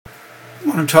I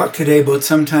want to talk today about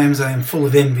sometimes I am full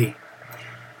of envy.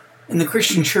 In the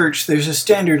Christian church, there's a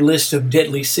standard list of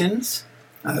deadly sins.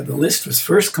 The list was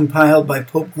first compiled by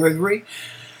Pope Gregory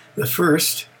I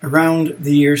around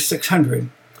the year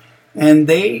 600. And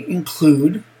they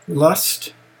include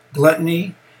lust,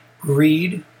 gluttony,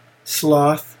 greed,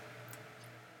 sloth,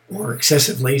 or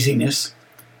excessive laziness,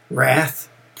 wrath,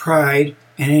 pride,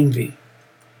 and envy.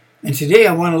 And today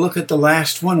I want to look at the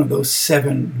last one of those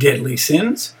 7 deadly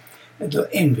sins,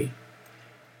 envy.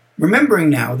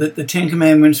 Remembering now that the Ten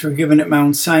Commandments were given at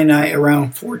Mount Sinai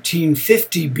around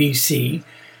 1450 BC,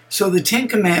 so the Ten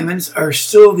Commandments are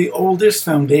still the oldest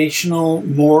foundational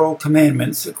moral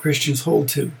commandments that Christians hold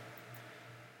to.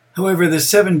 However, the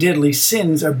 7 deadly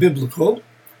sins are biblical,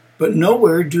 but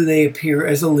nowhere do they appear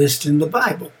as a list in the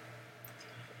Bible.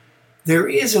 There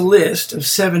is a list of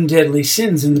 7 deadly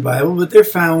sins in the Bible, but they're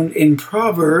found in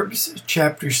Proverbs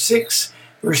chapter 6,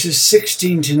 verses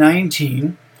 16 to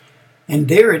 19, and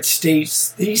there it states,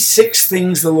 "These 6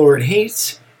 things the Lord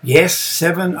hates, yes,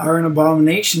 7 are an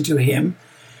abomination to him."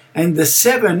 And the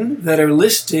 7 that are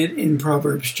listed in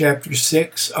Proverbs chapter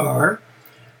 6 are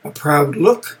a proud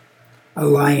look, a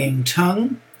lying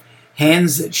tongue,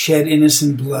 hands that shed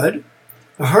innocent blood,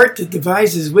 a heart that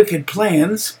devises wicked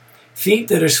plans, feet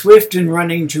that are swift in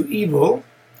running to evil,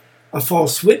 a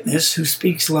false witness who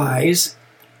speaks lies,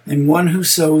 and one who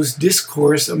sows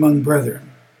discourse among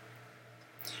brethren.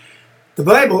 The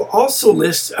Bible also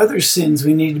lists other sins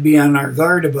we need to be on our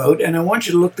guard about, and I want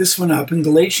you to look this one up in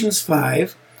Galatians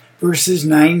 5, verses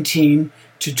 19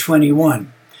 to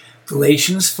 21.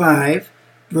 Galatians 5,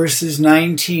 verses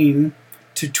 19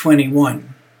 to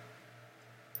 21.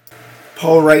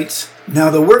 Paul writes, "Now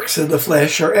the works of the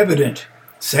flesh are evident: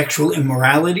 sexual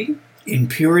immorality,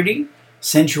 impurity,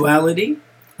 sensuality,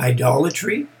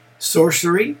 idolatry,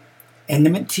 sorcery,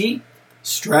 enmity,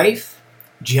 strife,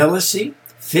 jealousy,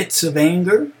 fits of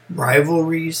anger,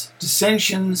 rivalries,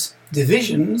 dissensions,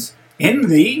 divisions,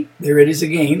 envy," there it is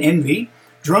again, envy,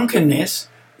 drunkenness,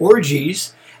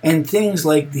 orgies, and things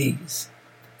like these.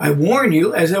 I warn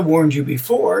you, as I warned you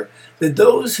before, that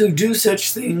those who do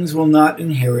such things will not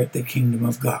inherit the kingdom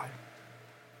of God.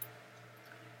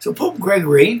 So Pope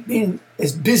Gregory, being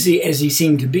as busy as he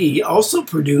seemed to be, also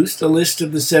produced a list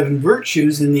of the 7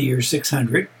 virtues in the year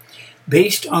 600,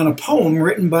 based on a poem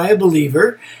written by a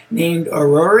believer named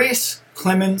Aurorius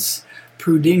Clemens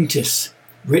Prudentis,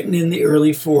 written in the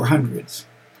early 400s.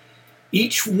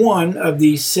 Each one of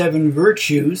these 7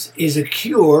 virtues is a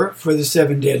cure for the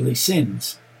 7 deadly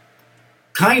sins.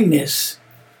 Kindness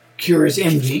cures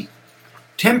envy,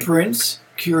 temperance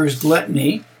cures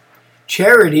gluttony,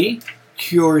 charity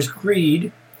cures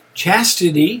greed,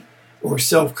 chastity or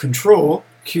self-control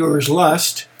cures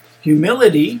lust,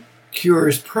 humility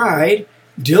cures pride,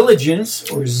 diligence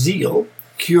or zeal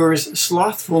cures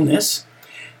slothfulness,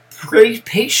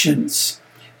 patience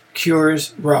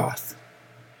cures wrath.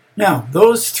 Now,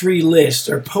 those 3 lists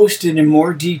are posted in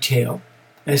more detail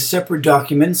as separate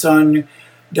documents on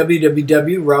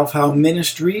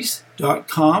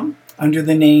www.ralphhoweministries.com under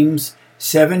the names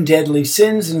 7 Deadly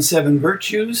Sins and 7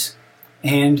 Virtues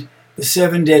and the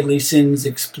 7 Deadly Sins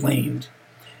Explained.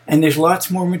 And there's lots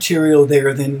more material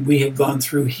there than we have gone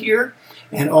through here,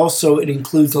 and also it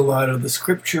includes a lot of the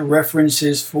scripture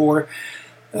references for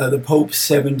the Pope's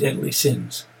 7 deadly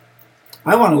sins.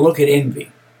 I want to look at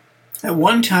envy. At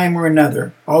one time or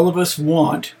another, all of us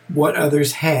want what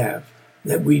others have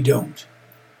that we don't.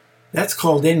 That's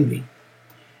called envy.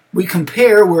 We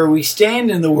compare where we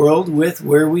stand in the world with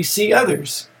where we see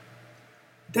others.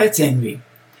 That's envy.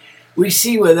 We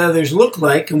see what others look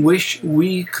like and wish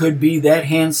we could be that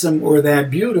handsome or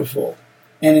that beautiful.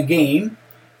 And again,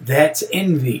 that's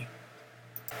envy.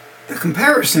 The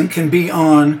comparison can be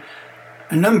on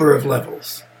a number of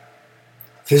levels: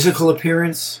 physical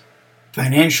appearance,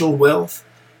 financial wealth,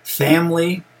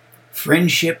 family,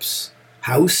 friendships,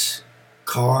 house,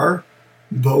 car,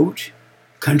 boat,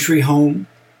 country home.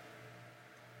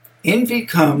 Envy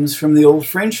comes from the old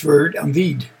French word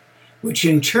envie, which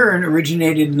in turn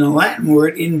originated in the Latin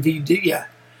word invidia,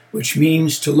 which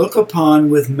means to look upon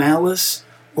with malice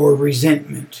or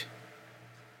resentment.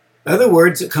 Other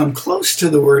words that come close to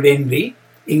the word envy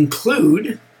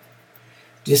include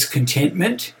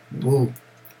discontentment, woo,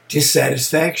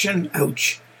 dissatisfaction,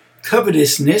 ouch,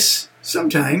 covetousness,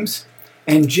 sometimes,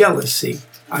 and jealousy,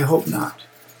 I hope not.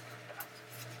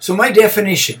 So my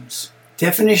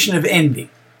definition of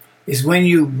envy is when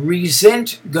you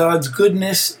resent God's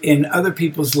goodness in other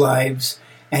people's lives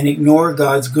and ignore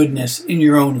God's goodness in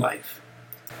your own life.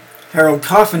 Harold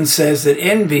Coffin says that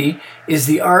envy is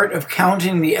the art of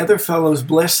counting the other fellow's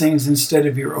blessings instead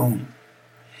of your own.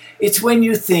 It's when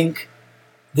you think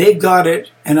They've got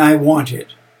it and I want it.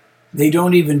 They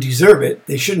don't even deserve it.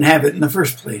 They shouldn't have it in the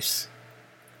first place.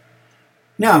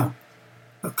 Now,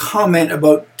 a comment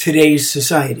about today's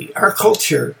society. Our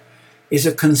culture is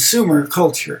a consumer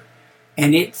culture,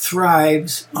 and it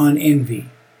thrives on envy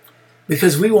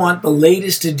because we want the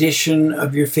latest edition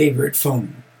of your favorite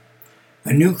phone.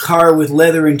 A new car with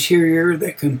leather interior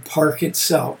that can park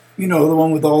itself. You know, the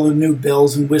one with all the new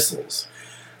bells and whistles.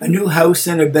 A new house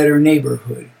in a better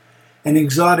neighborhood. An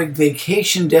exotic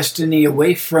vacation destiny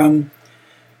away from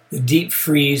the deep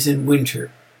freeze in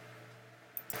winter.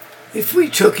 If we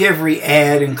took every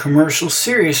ad and commercial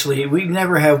seriously, we'd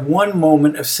never have one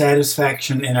moment of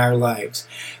satisfaction in our lives.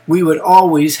 We would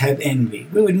always have envy.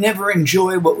 We would never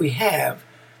enjoy what we have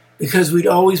because we'd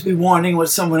always be wanting what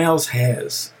someone else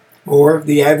has, or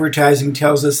the advertising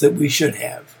tells us that we should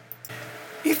have.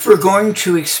 If we're going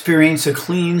to experience a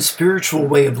clean spiritual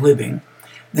way of living,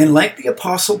 then like the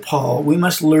Apostle Paul, we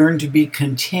must learn to be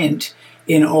content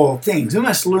in all things. We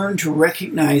must learn to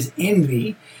recognize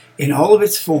envy in all of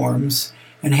its forms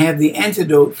and have the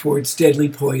antidote for its deadly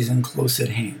poison close at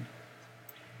hand.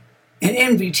 And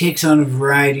envy takes on a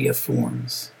variety of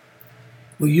forms.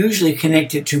 We usually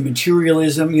connect it to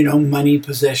materialism, money,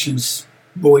 possessions,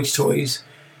 boys' toys.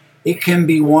 It can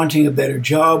be wanting a better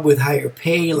job with higher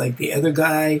pay like the other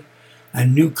guy, a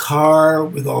new car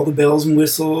with all the bells and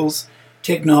whistles,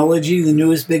 technology, the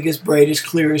newest, biggest, brightest,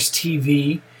 clearest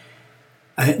TV.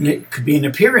 And it could be an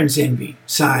appearance envy,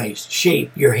 size,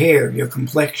 shape, your hair, your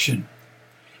complexion.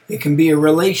 It can be a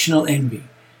relational envy,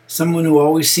 someone who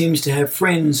always seems to have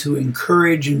friends who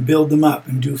encourage and build them up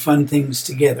and do fun things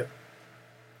together.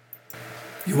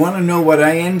 You want to know what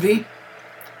I envy?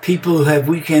 People who have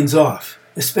weekends off,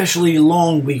 especially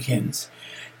long weekends.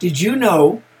 Did you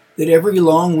know that every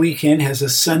long weekend has a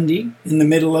Sunday in the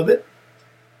middle of it?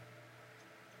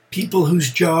 People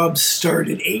whose jobs start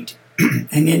at 8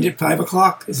 and end at 5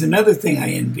 o'clock is another thing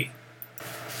I envy.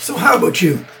 So how about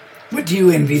you? What do you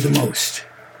envy the most?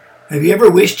 Have you ever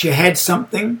wished you had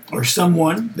something or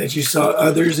someone that you saw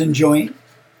others enjoying?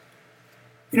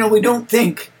 We don't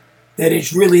think that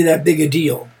it's really that big a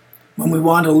deal when we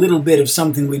want a little bit of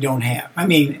something we don't have.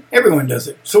 Everyone does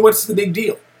it. So what's the big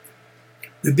deal?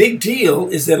 The big deal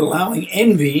is that allowing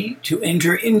envy to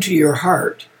enter into your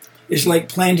heart is like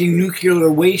planting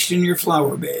nuclear waste in your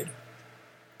flower bed.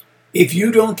 If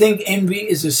you don't think envy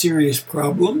is a serious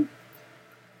problem,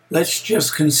 let's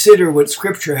just consider what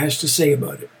Scripture has to say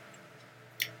about it.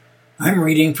 I'm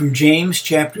reading from James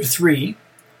chapter 3,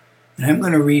 and I'm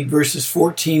going to read verses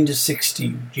 14 to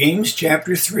 16. James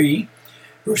chapter 3,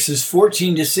 verses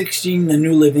 14 to 16, the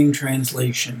New Living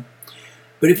Translation.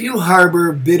 But if you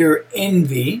harbor bitter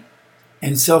envy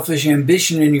and selfish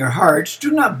ambition in your hearts,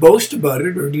 do not boast about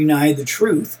it or deny the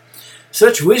truth.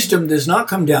 Such wisdom does not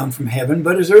come down from heaven,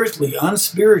 but is earthly,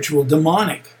 unspiritual,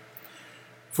 demonic.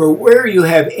 For where you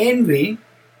have envy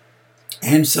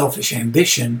and selfish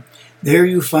ambition, there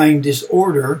you find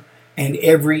disorder and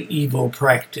every evil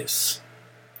practice.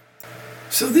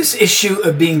 So this issue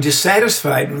of being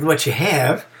dissatisfied with what you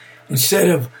have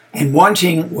and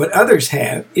wanting what others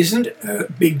have isn't a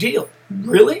big deal.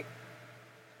 Really?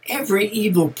 Every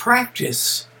evil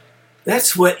practice,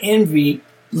 that's what envy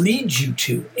leads you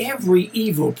to. Every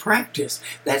evil practice.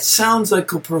 That sounds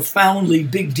like a profoundly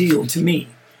big deal to me.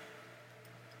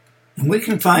 And we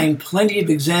can find plenty of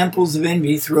examples of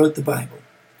envy throughout the Bible.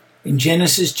 In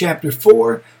Genesis chapter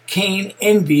 4, Cain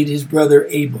envied his brother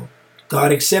Abel.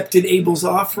 God accepted Abel's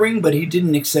offering, but he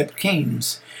didn't accept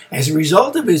Cain's. As a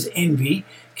result of his envy,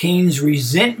 Cain's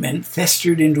resentment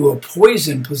festered into a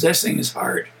poison possessing his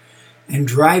heart and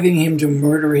driving him to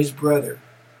murder his brother.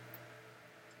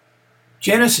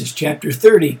 Genesis chapter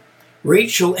 30,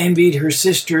 Rachel envied her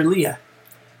sister Leah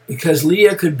because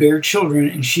Leah could bear children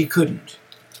and she couldn't.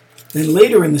 Then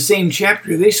later in the same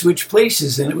chapter, they switched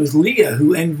places and it was Leah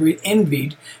who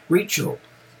envied Rachel.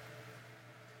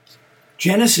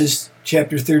 Genesis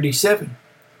chapter 37,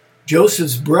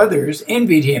 Joseph's brothers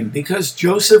envied him because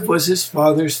Joseph was his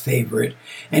father's favorite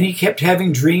and he kept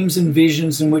having dreams and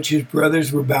visions in which his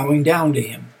brothers were bowing down to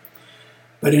him.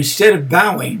 But instead of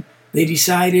bowing, they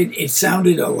decided it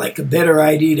sounded like a better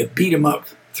idea to beat him up,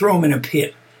 throw him in a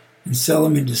pit, and sell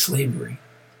him into slavery.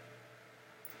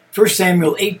 1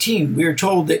 Samuel 18, we are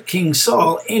told that King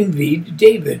Saul envied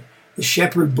David, the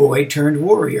shepherd boy turned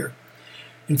warrior.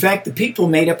 In fact, the people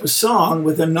made up a song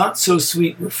with a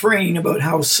not-so-sweet refrain about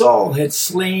how Saul had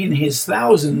slain his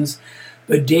thousands,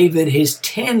 but David his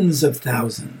tens of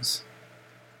thousands.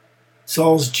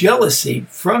 Saul's jealousy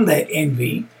from that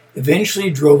envy eventually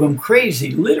drove him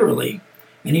crazy, literally,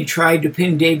 and he tried to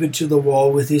pin David to the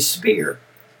wall with his spear,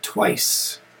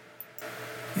 twice.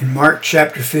 In Mark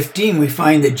chapter 15, we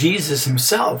find that Jesus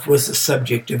himself was the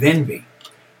subject of envy.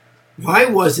 Why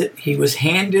was it he was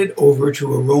handed over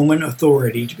to a Roman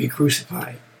authority to be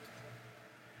crucified?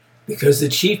 Because the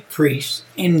chief priests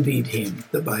envied him,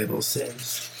 the Bible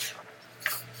says.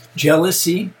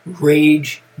 Jealousy,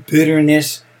 rage,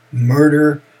 bitterness,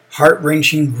 murder,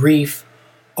 heart-wrenching grief,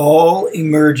 all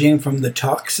emerging from the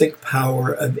toxic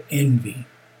power of envy.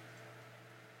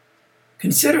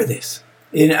 Consider this.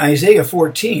 In Isaiah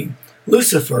 14,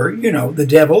 Lucifer, the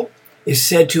devil, is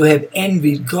said to have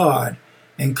envied God,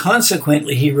 and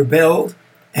consequently he rebelled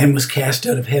and was cast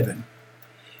out of heaven.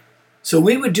 So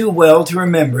we would do well to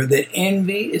remember that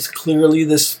envy is clearly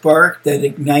the spark that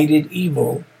ignited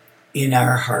evil in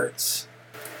our hearts.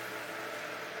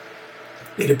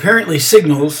 It apparently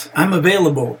signals, I'm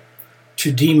available,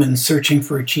 to demons searching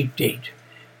for a cheap date.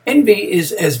 Envy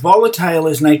is as volatile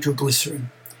as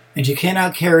nitroglycerin, and you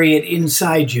cannot carry it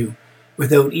inside you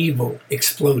without evil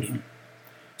exploding.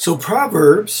 So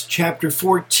Proverbs chapter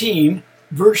 14,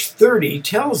 verse 30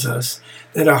 tells us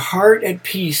that a heart at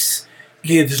peace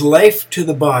gives life to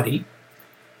the body,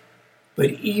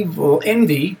 but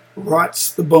envy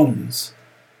rots the bones.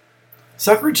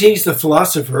 Socrates the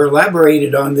philosopher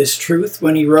elaborated on this truth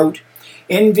when he wrote,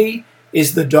 "Envy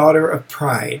is the daughter of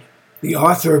pride, the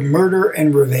author of murder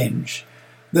and revenge,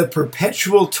 the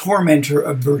perpetual tormentor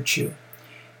of virtue.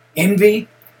 Envy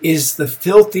is the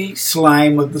filthy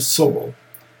slime of the soul,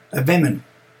 a venom,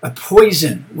 a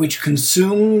poison which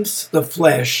consumes the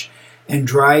flesh and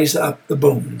dries up the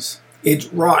bones. It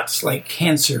rots like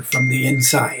cancer from the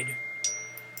inside."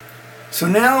 So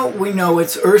now we know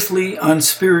it's earthly,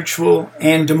 unspiritual,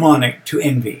 and demonic to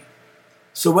envy.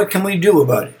 So what can we do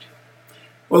about it?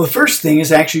 Well, the first thing is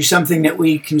actually something that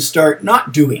we can start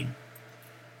not doing.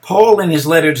 Paul, in his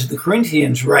letter to the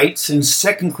Corinthians, writes in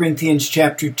 2 Corinthians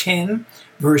chapter 10,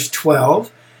 verse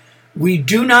 12, "We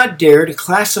do not dare to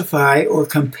classify or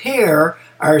compare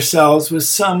ourselves with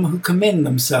some who commend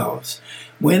themselves.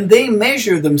 When they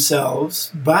measure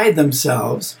themselves by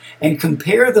themselves and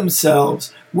compare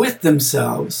themselves with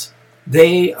themselves,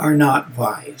 they are not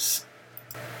wise."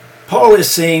 Paul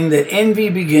is saying that envy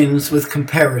begins with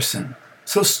comparison.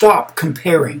 So stop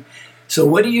comparing. So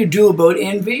what do you do about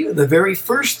envy? The very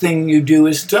first thing you do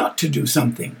is not to do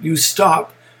something. You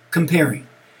stop comparing.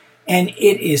 And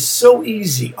it is so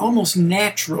easy, almost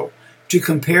natural, to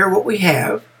compare what we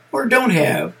have or don't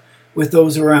have with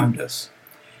those around us.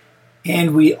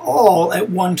 And we all, at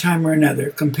one time or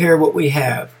another, compare what we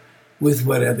have with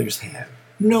what others have.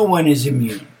 No one is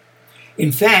immune.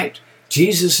 In fact,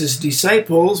 Jesus'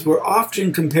 disciples were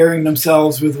often comparing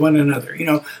themselves with one another.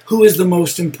 Who is the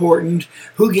most important?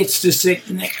 Who gets to sit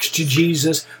next to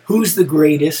Jesus? Who's the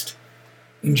greatest?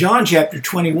 In John chapter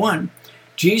 21,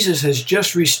 Jesus has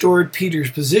just restored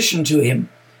Peter's position to him,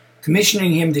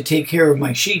 commissioning him to take care of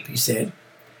my sheep, he said.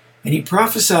 And he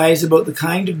prophesies about the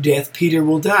kind of death Peter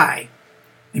will die.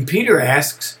 And Peter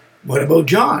asks, "What about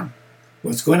John?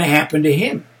 What's going to happen to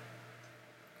him?"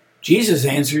 Jesus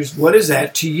answers, "What is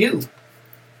that to you?"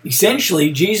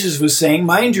 Essentially, Jesus was saying,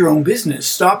 mind your own business.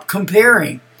 Stop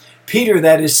comparing. Peter,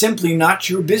 that is simply not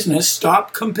your business.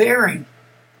 Stop comparing.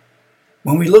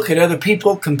 When we look at other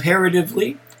people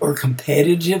comparatively or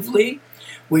competitively,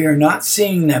 we are not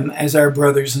seeing them as our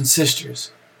brothers and sisters.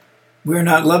 We are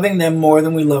not loving them more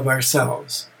than we love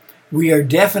ourselves. We are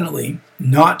definitely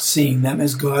not seeing them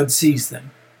as God sees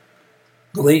them.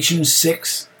 Galatians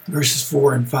 6, verses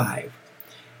 4 and 5.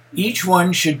 Each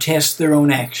one should test their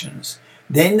own actions.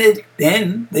 Then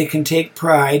they can take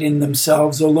pride in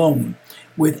themselves alone,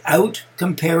 without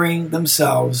comparing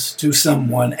themselves to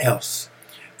someone else.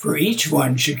 For each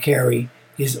one should carry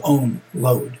his own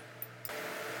load.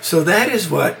 So that is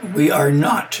what we are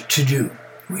not to do.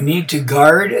 We need to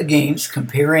guard against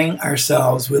comparing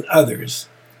ourselves with others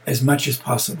as much as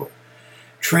possible.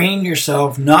 Train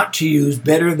yourself not to use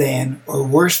better than or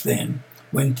worse than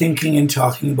when thinking and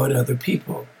talking about other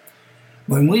people.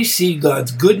 When we see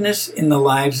God's goodness in the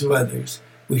lives of others,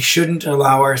 we shouldn't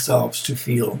allow ourselves to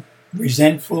feel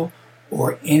resentful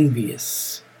or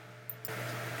envious.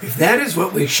 If that is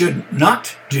what we should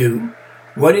not do,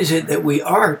 what is it that we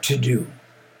are to do?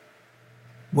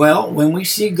 Well, when we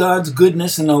see God's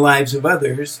goodness in the lives of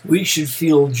others, we should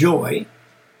feel joy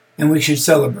and we should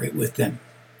celebrate with them.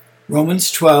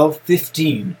 Romans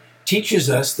 12:15 teaches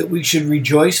us that we should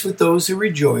rejoice with those who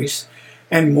rejoice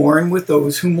and mourn with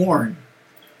those who mourn.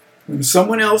 When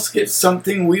someone else gets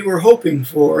something we were hoping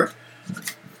for,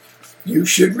 you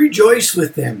should rejoice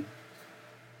with them.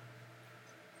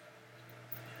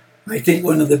 I think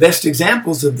one of the best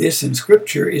examples of this in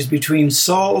Scripture is between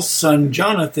Saul's son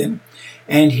Jonathan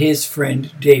and his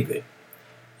friend David.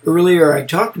 Earlier I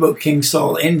talked about King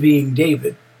Saul envying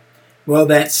David. Well,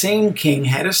 that same king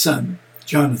had a son,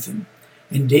 Jonathan,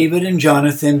 and David and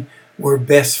Jonathan were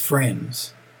best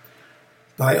friends.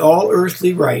 By all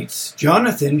earthly rights,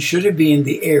 Jonathan should have been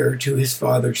the heir to his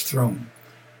father's throne.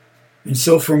 And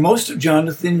so for most of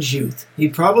Jonathan's youth, he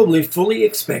probably fully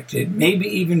expected, maybe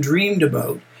even dreamed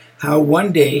about, how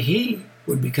one day he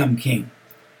would become king.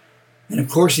 And of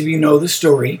course, if you know the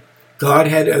story, God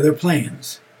had other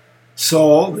plans.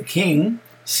 Saul, the king,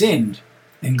 sinned,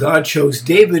 and God chose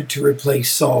David to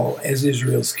replace Saul as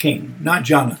Israel's king, not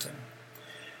Jonathan.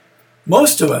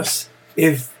 Most of us,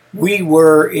 if we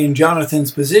were in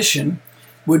Jonathan's position,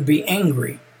 would be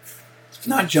angry,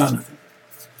 not Jonathan.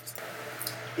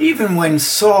 Even when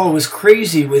Saul was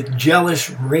crazy with jealous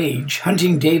rage,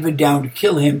 hunting David down to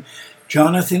kill him,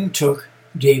 Jonathan took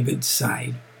David's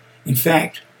side. In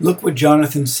fact, look what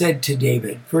Jonathan said to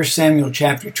David. 1 Samuel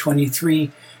chapter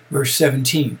 23, verse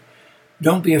 17.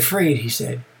 "Don't be afraid," he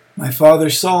said. "My father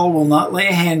Saul will not lay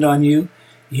a hand on you.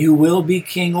 You will be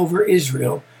king over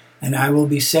Israel, and I will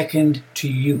be second to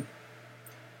you."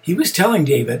 He was telling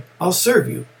David, "I'll serve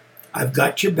you. I've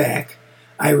got your back.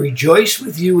 I rejoice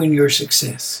with you in your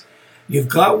success. You've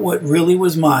got what really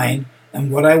was mine and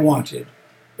what I wanted,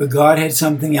 but God had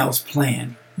something else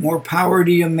planned. More power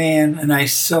to you, man, and I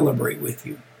celebrate with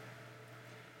you."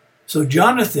 So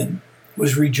Jonathan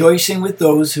was rejoicing with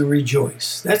those who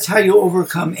rejoice. That's how you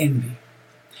overcome envy.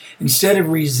 Instead of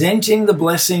resenting the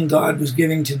blessing God was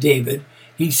giving to David,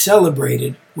 he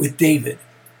celebrated with David.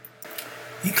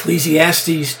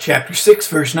 Ecclesiastes chapter 6,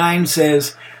 verse 9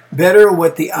 says, "Better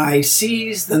what the eye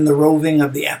sees than the roving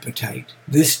of the appetite.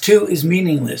 This too is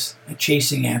meaningless, a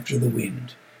chasing after the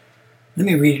wind." Let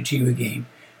me read it to you again.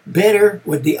 "Better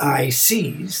what the eye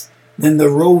sees than the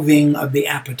roving of the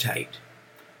appetite.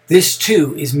 This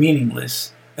too is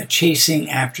meaningless, a chasing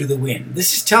after the wind."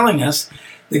 This is telling us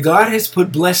that God has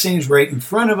put blessings right in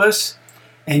front of us,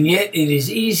 and yet it is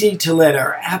easy to let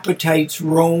our appetites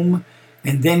roam,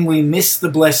 and then we miss the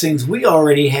blessings we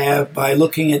already have by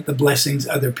looking at the blessings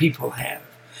other people have.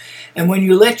 And when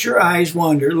you let your eyes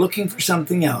wander looking for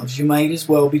something else, you might as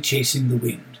well be chasing the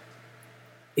wind.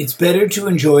 It's better to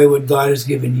enjoy what God has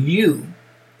given you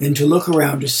than to look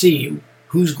around to see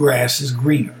whose grass is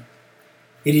greener.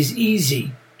 It is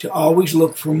easy to always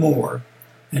look for more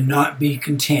and not be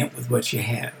content with what you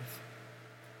have.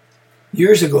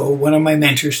 Years ago, one of my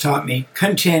mentors taught me,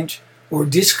 content or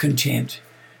discontent,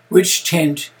 which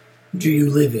tent do you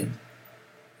live in?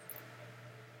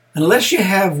 Unless you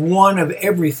have one of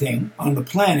everything on the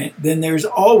planet, then there's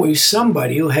always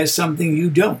somebody who has something you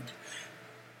don't.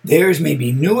 Theirs may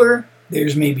be newer,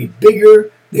 theirs may be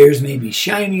bigger, theirs may be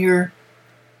shinier.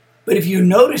 But if you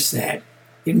notice that,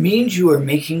 it means you are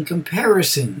making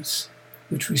comparisons,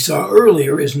 which we saw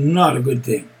earlier is not a good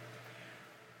thing.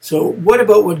 So what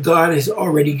about what God has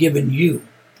already given you?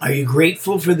 Are you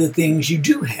grateful for the things you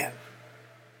do have?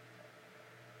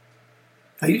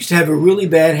 I used to have a really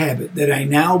bad habit that I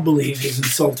now believe is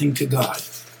insulting to God.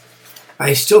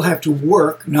 I still have to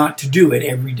work not to do it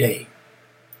every day.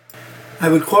 I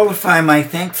would qualify my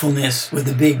thankfulness with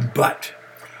a big but.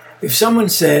 If someone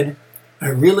said, "I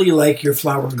really like your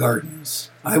flower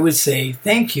gardens," I would say,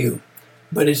 "Thank you,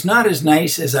 but it's not as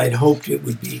nice as I'd hoped it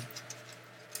would be."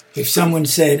 If someone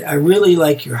said, "I really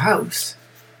like your house,"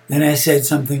 then I said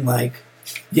something like,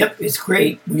 "Yep, it's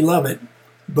great, we love it,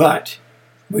 but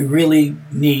we really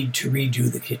need to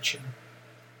redo the kitchen."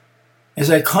 As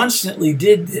I constantly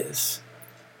did this,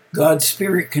 God's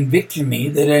Spirit convicted me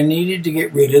that I needed to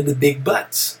get rid of the big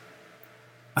buts.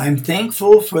 I'm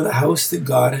thankful for the house that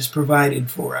God has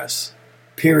provided for us,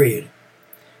 period.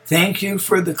 Thank you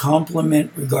for the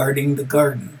compliment regarding the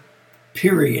garden,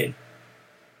 period.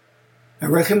 I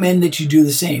recommend that you do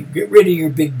the same. Get rid of your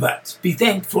big buts. Be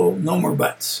thankful, no more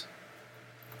buts.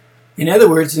 In other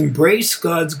words, embrace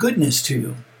God's goodness to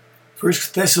you.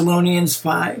 1 Thessalonians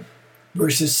 5,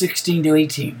 verses 16 to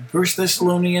 18. 1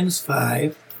 Thessalonians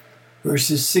 5,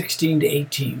 verses 16 to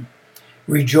 18.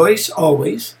 Rejoice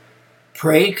always,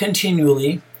 pray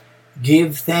continually,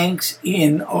 give thanks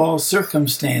in all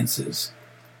circumstances,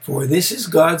 for this is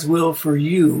God's will for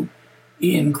you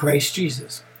in Christ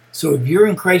Jesus. So if you're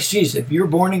in Christ Jesus, if you're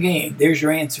born again, there's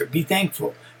your answer. Be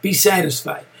thankful, be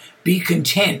satisfied, be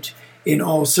content in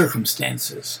all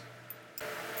circumstances.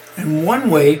 And one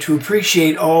way to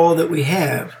appreciate all that we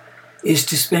have is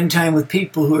to spend time with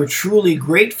people who are truly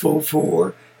grateful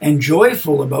for and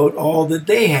joyful about all that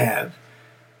they have.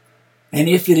 And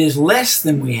if it is less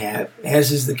than we have,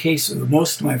 as is the case with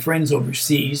most of my friends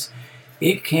overseas,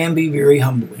 it can be very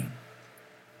humbling.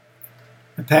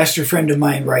 A pastor friend of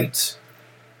mine writes,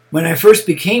 When I first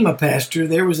became a pastor,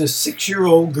 there was a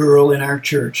 6-year-old girl in our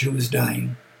church who was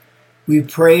dying. We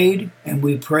prayed and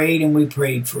we prayed and we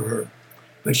prayed for her,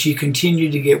 but she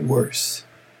continued to get worse.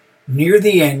 Near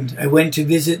the end, I went to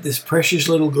visit this precious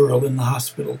little girl in the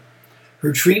hospital.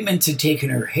 Her treatments had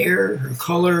taken her hair, her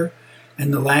color,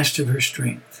 and the last of her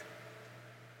strength.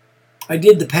 I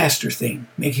did the pastor thing,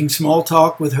 making small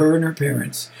talk with her and her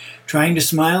parents, trying to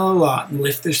smile a lot and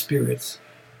lift their spirits,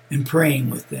 and praying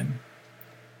with them.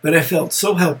 But I felt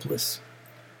so helpless.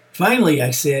 Finally,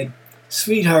 I said,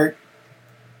 "Sweetheart,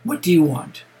 what do you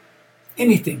want?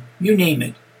 Anything, you name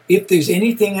it. If there's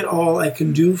anything at all I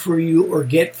can do for you or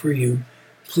get for you,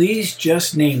 please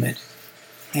just name it,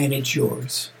 and it's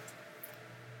yours."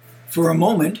 For a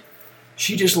moment,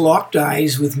 she just locked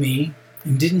eyes with me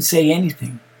and didn't say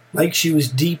anything, like she was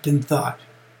deep in thought.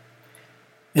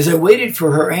 As I waited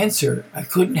for her answer, I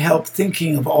couldn't help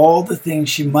thinking of all the things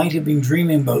she might have been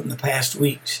dreaming about in the past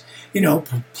weeks.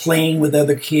 Playing with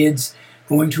other kids,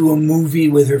 going to a movie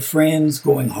with her friends,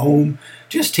 going home,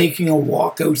 just taking a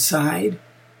walk outside.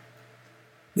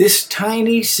 This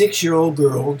tiny 6-year-old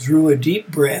girl drew a deep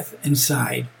breath and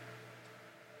sighed.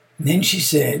 And then she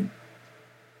said,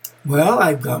 "Well,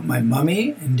 I've got my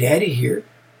mommy and daddy here.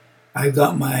 I've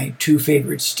got my 2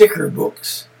 favorite sticker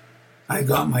books. I've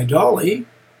got my dolly.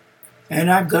 And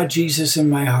I've got Jesus in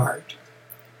my heart.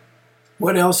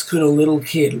 What else could a little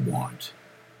kid want?"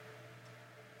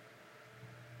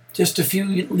 Just a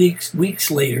few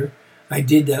weeks later, I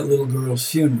did that little girl's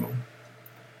funeral.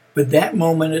 But that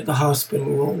moment at the hospital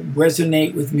will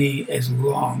resonate with me as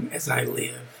long as I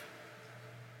live.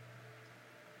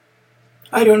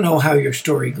 I don't know how your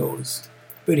story goes,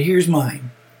 but here's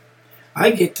mine.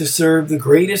 I get to serve the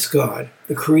greatest God,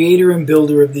 the creator and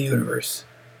builder of the universe.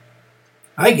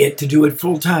 I get to do it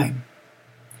full time.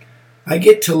 I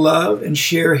get to love and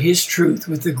share His truth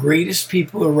with the greatest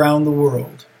people around the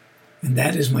world. And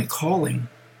that is my calling.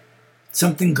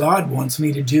 Something God wants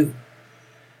me to do.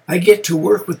 I get to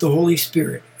work with the Holy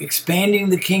Spirit, expanding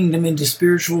the kingdom into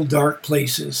spiritual dark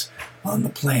places on the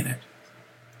planet.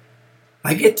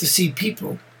 I get to see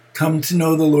people come to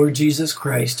know the Lord Jesus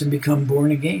Christ and become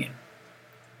born again.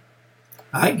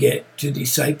 I get to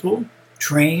disciple,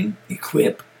 train,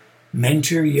 equip,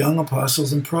 mentor young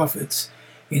apostles and prophets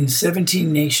in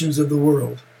 17 nations of the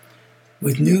world,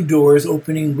 with new doors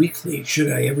opening weekly should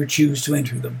I ever choose to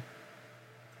enter them.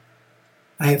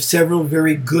 I have several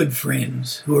very good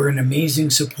friends who are an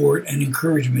amazing support and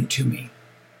encouragement to me.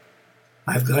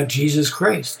 I've got Jesus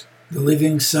Christ, the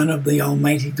living Son of the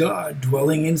Almighty God,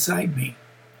 dwelling inside me.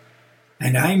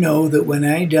 And I know that when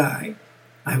I die,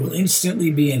 I will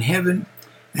instantly be in heaven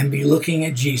and be looking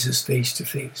at Jesus face to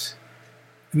face.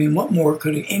 What more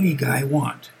could any guy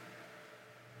want?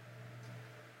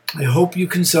 I hope you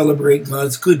can celebrate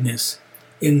God's goodness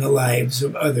in the lives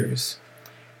of others,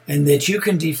 and that you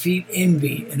can defeat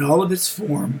envy in all of its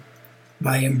form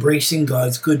by embracing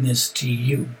God's goodness to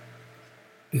you,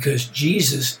 because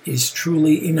Jesus is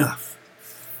truly enough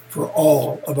for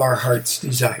all of our heart's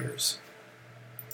desires.